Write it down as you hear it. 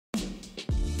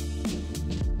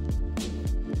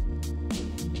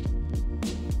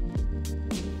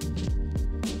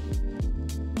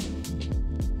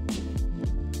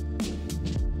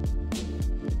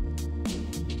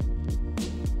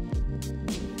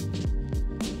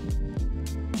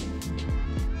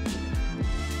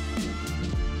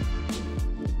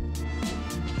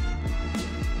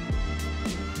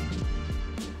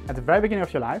At the very beginning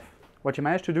of your life, what you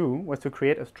managed to do was to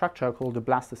create a structure called the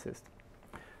blastocyst.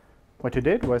 What you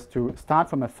did was to start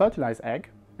from a fertilized egg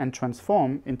and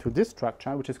transform into this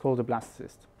structure, which is called the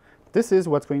blastocyst. This is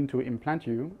what's going to implant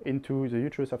you into the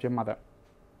uterus of your mother.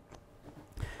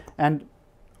 And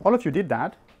all of you did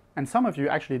that, and some of you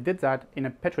actually did that in a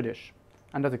petri dish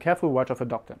under the careful watch of a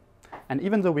doctor. And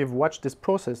even though we've watched this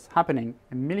process happening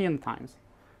a million times,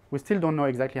 we still don't know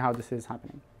exactly how this is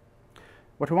happening.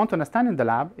 What we want to understand in the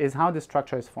lab is how this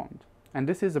structure is formed. And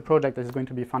this is a project that is going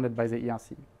to be funded by the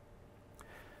ERC.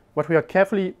 What we are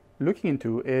carefully looking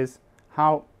into is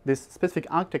how this specific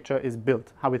architecture is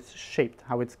built, how it's shaped,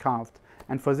 how it's carved.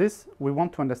 And for this, we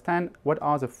want to understand what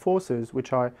are the forces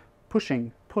which are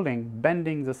pushing, pulling,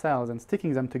 bending the cells and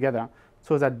sticking them together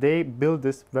so that they build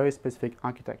this very specific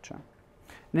architecture.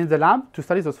 And in the lab, to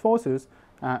study those forces,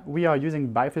 we are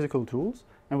using biophysical tools,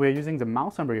 and we are using the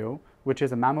mouse embryo, which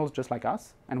is a mammal just like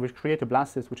us, and which create a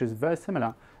blastocyst which is very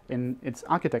similar in its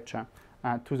architecture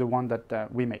to the one that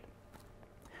we made.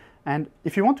 And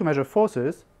if you want to measure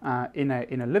forces in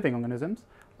a living organisms,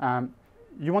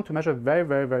 you want to measure very,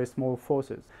 very, very small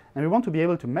forces. And we want to be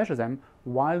able to measure them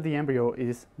while the embryo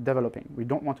is developing. We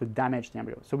don't want to damage the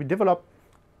embryo. So we develop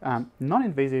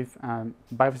non-invasive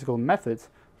biophysical methods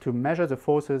to measure the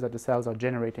forces that the cells are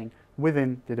generating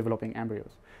within the developing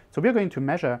embryos. So we are going to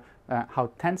measure how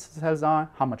tense the cells are,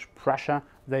 how much pressure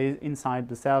there is inside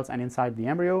the cells and inside the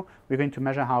embryo. We're going to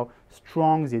measure how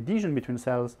strong the adhesion between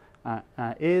cells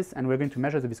is, and we're going to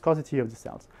measure the viscosity of the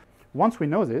cells. Once we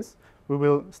know this, we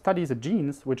will study the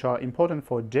genes which are important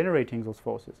for generating those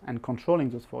forces and controlling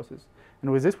those forces.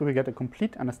 And with this, we will get a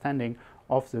complete understanding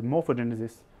of the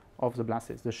morphogenesis of the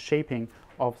blastocyst, the shaping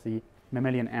of the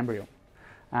mammalian embryo.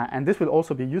 And this will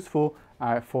also be useful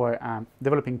for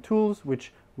developing tools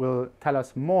which will tell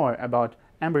us more about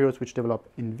embryos which develop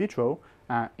in vitro,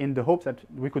 in the hope that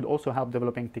we could also help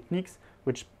developing techniques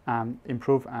which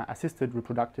improve assisted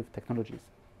reproductive technologies.